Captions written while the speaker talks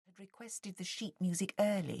requested the sheet music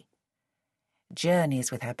early.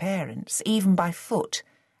 Journeys with her parents, even by foot,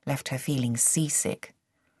 left her feeling seasick.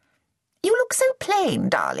 "You look so plain,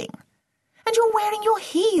 darling. And you're wearing your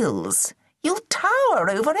heels. You'll tower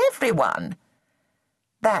over everyone."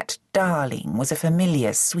 That darling was a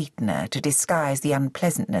familiar sweetener to disguise the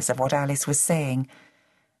unpleasantness of what Alice was saying.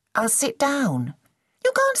 "I'll sit down."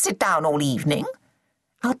 "You can't sit down all evening."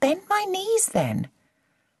 "I'll bend my knees then."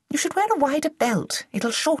 "You should wear a wider belt.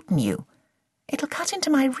 It'll shorten you." "It'll cut into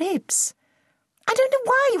my ribs." "I don't know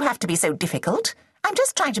why you have to be so difficult. I'm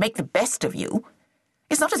just trying to make the best of you.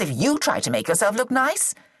 It's not as if you try to make yourself look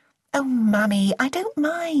nice." "Oh, Mummy, I don't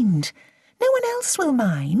mind. No one else will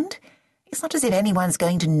mind. It's not as if anyone's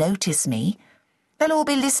going to notice me. They'll all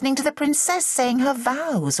be listening to the princess saying her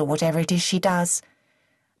vows or whatever it is she does."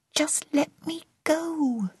 "Just let me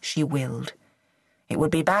go," she willed. It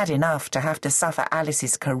would be bad enough to have to suffer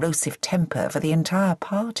Alice's corrosive temper for the entire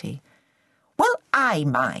party. "Well, I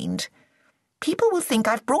mind. People will think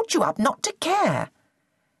I've brought you up not to care."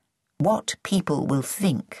 What people will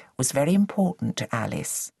think was very important to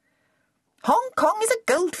Alice. "Hong Kong is a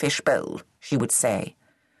goldfish bowl," she would say.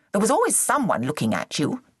 "There was always someone looking at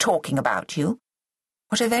you, talking about you."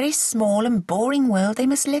 What a very small and boring world they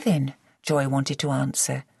must live in, Joy wanted to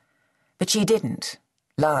answer. But she didn't,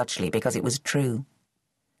 largely because it was true.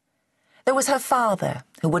 There was her father,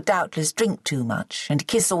 who would doubtless drink too much and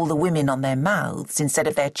kiss all the women on their mouths instead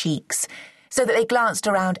of their cheeks, so that they glanced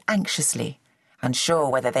around anxiously, unsure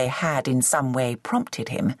whether they had in some way prompted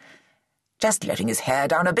him. "Just letting his hair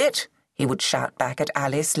down a bit," he would shout back at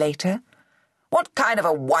Alice later. "What kind of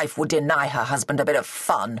a wife would deny her husband a bit of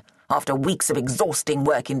fun after weeks of exhausting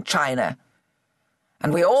work in China?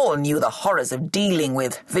 And we all knew the horrors of dealing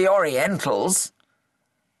with the Orientals."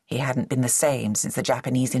 He hadn't been the same since the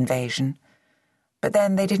Japanese invasion. But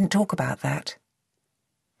then they didn't talk about that.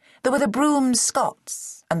 There were the Broome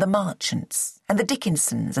Scotts, and the Marchants, and the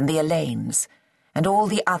Dickinsons and the Alaines, and all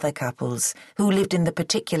the other couples who lived in the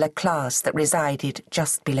particular class that resided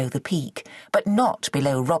just below the peak, but not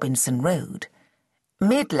below Robinson Road.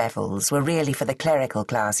 Mid-levels were really for the clerical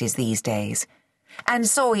classes these days, and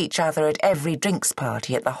saw each other at every drinks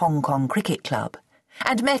party at the Hong Kong Cricket Club,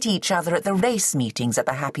 and met each other at the race meetings at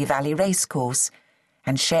the Happy Valley Racecourse,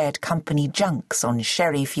 and shared company junks on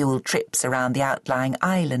sherry-fueled trips around the outlying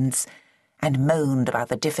islands, and moaned about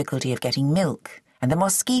the difficulty of getting milk, and the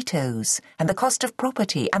mosquitoes, and the cost of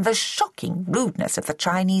property, and the shocking rudeness of the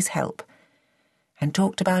Chinese help, and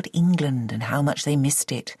talked about England and how much they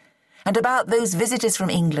missed it, and about those visitors from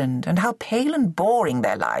England, and how pale and boring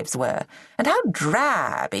their lives were, and how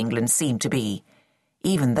drab England seemed to be,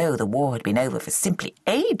 even though the war had been over for simply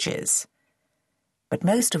ages. But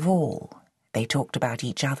most of all, they talked about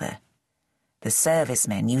each other. The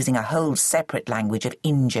servicemen using a whole separate language of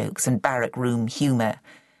in-jokes and barrack-room humour,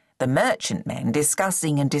 the merchantmen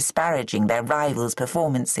discussing and disparaging their rivals'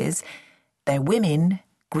 performances, their women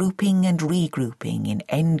grouping and regrouping in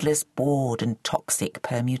endless bored and toxic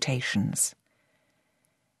permutations.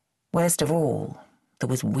 Worst of all, there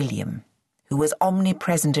was William, who was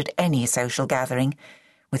omnipresent at any social gathering,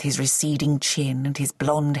 with his receding chin and his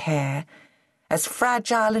blonde hair, as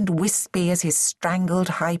fragile and wispy as his strangled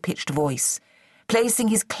high-pitched voice, placing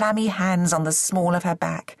his clammy hands on the small of her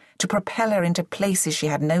back to propel her into places she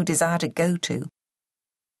had no desire to go to.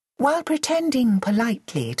 While pretending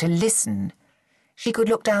politely to listen, she could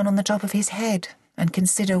look down on the top of his head and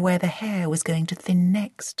consider where the hair was going to thin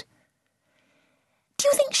next. "Do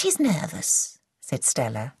you think she's nervous?" said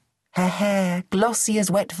Stella. Her hair, glossy as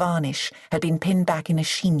wet varnish, had been pinned back in a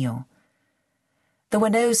chignon. There were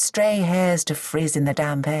no stray hairs to frizz in the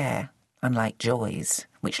damp air, unlike Joy's,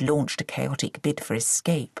 which launched a chaotic bid for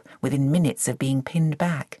escape within minutes of being pinned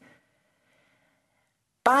back.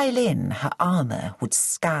 Bai Lin, her armour, would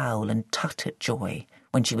scowl and tut at Joy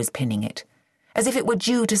when she was pinning it, as if it were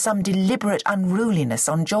due to some deliberate unruliness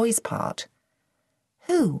on Joy's part.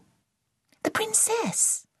 "Who?" "The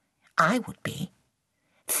princess. I would be.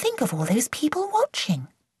 Think of all those people watching."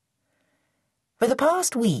 For the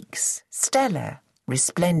past weeks, Stella,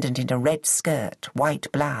 resplendent in a red skirt, white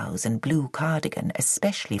blouse and blue cardigan,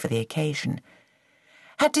 especially for the occasion,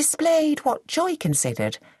 had displayed what Joy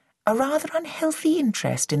considered a rather unhealthy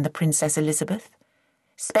interest in the Princess Elizabeth,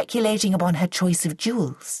 speculating upon her choice of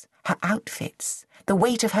jewels, her outfits, the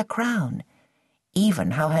weight of her crown,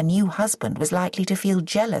 even how her new husband was likely to feel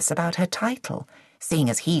jealous about her title, seeing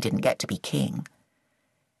as he didn't get to be king.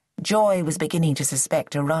 Joy was beginning to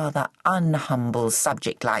suspect a rather unhumble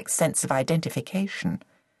subject-like sense of identification.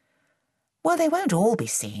 Well, they won't all be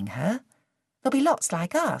seeing her. There'll be lots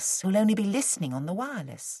like us who'll only be listening on the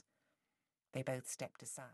wireless. They both stepped aside.